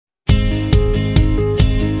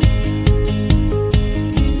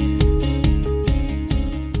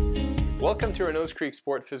Welcome to our Nose Creek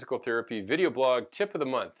Sport Physical Therapy video blog tip of the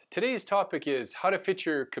month. Today's topic is how to fit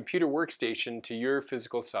your computer workstation to your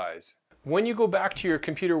physical size. When you go back to your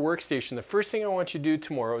computer workstation, the first thing I want you to do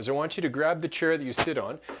tomorrow is I want you to grab the chair that you sit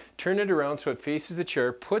on, turn it around so it faces the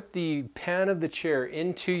chair, put the pan of the chair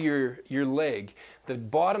into your leg. The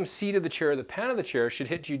bottom seat of the chair, the pan of the chair should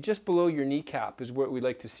hit you just below your kneecap is what we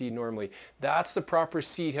like to see normally. That's the proper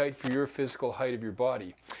seat height for your physical height of your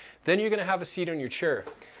body. Then you're going to have a seat on your chair.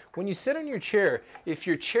 When you sit on your chair, if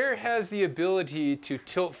your chair has the ability to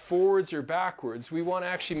tilt forwards or backwards, we want to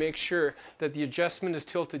actually make sure that the adjustment is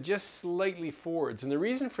tilted just slightly forwards. And the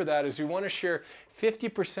reason for that is we want to share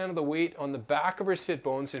 50% of the weight on the back of our sit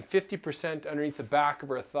bones and 50% underneath the back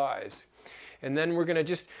of our thighs. And then we're going to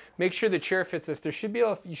just make sure the chair fits us. You should be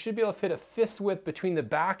able to fit a fist width between the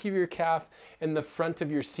back of your calf and the front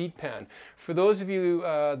of your seat pan. For those of you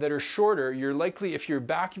that are shorter, you're likely, if your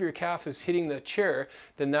back of your calf is hitting the chair,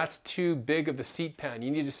 then that's too big of a seat pan.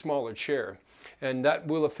 You need a smaller chair. And that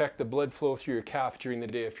will affect the blood flow through your calf during the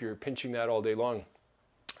day if you're pinching that all day long.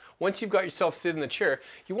 Once you've got yourself sit in the chair,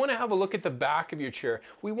 you want to have a look at the back of your chair.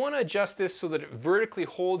 We want to adjust this so that it vertically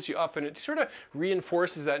holds you up and it sort of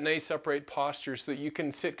reinforces that nice upright posture so that you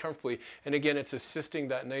can sit comfortably. And again, it's assisting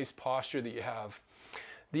that nice posture that you have.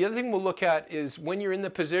 The other thing we'll look at is when you're in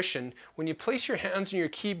the position, when you place your hands on your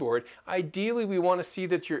keyboard, ideally we want to see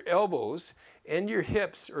that your elbows and your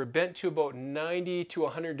hips are bent to about 90 to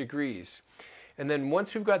 100 degrees. And then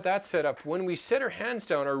once we've got that set up, when we set our hands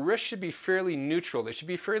down, our wrists should be fairly neutral. They should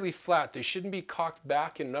be fairly flat. They shouldn't be cocked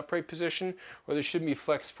back in an upright position, or they shouldn't be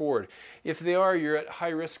flexed forward. If they are, you're at high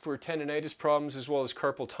risk for tendinitis problems as well as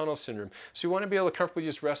carpal tunnel syndrome. So we want to be able to comfortably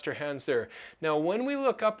just rest our hands there. Now, when we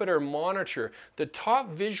look up at our monitor, the top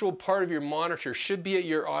visual part of your monitor should be at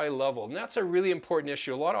your eye level. And that's a really important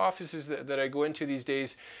issue. A lot of offices that I go into these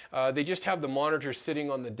days, they just have the monitor sitting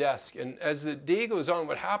on the desk. And as the day goes on,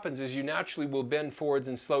 what happens is you naturally will bend forwards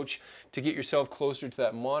and slouch to get yourself closer to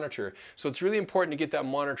that monitor. So it's really important to get that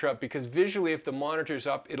monitor up because visually if the monitor's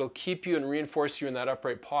up, it'll keep you and reinforce you in that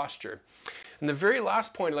upright posture. And the very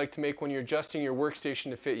last point I'd like to make when you're adjusting your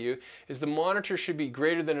workstation to fit you is the monitor should be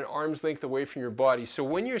greater than an arm's length away from your body. So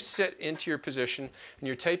when you sit into your position and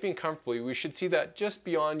you're typing comfortably, we should see that just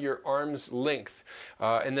beyond your arm's length.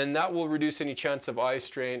 And then that will reduce any chance of eye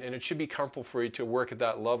strain, and it should be comfortable for you to work at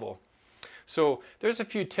that level. So there's a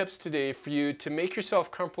few tips today for you to make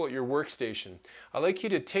yourself comfortable at your workstation. I'd like you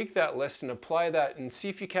to take that list and apply that and see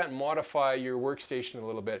if you can't modify your workstation a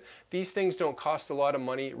little bit. These things don't cost a lot of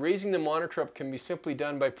money. Raising the monitor up can be simply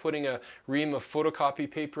done by putting a ream of photocopy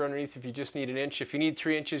paper underneath if you just need 1 inch. If you need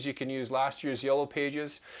 3 inches, you can use last year's yellow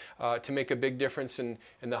pages to make a big difference in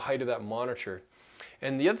the height of that monitor.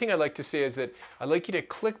 And the other thing I'd like to say is that I'd like you to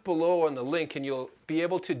click below on the link and you'll be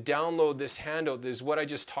able to download this handout. This is what I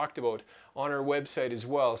just talked about on our website as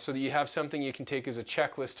well, so that you have something you can take as a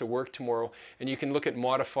checklist to work tomorrow and you can look at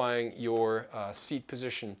modifying your seat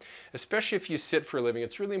position. Especially if you sit for a living,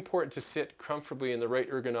 it's really important to sit comfortably in the right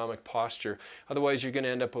ergonomic posture. Otherwise you're going to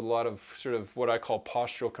end up with a lot of sort of what I call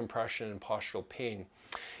postural compression and postural pain.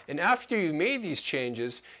 And after you've made these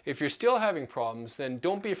changes, if you're still having problems, then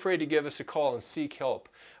don't be afraid to give us a call and seek help.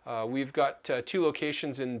 We've got 2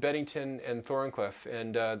 locations in Bennington and Thorncliffe,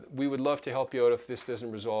 and we would love to help you out if this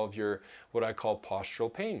doesn't resolve your what I call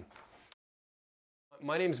postural pain.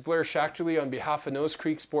 My name is Blair Schachterly on behalf of Nose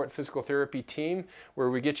Creek Sport Physical Therapy team, where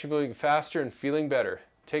we get you moving faster and feeling better.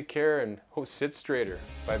 Take care and sit straighter.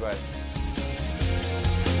 Bye-bye.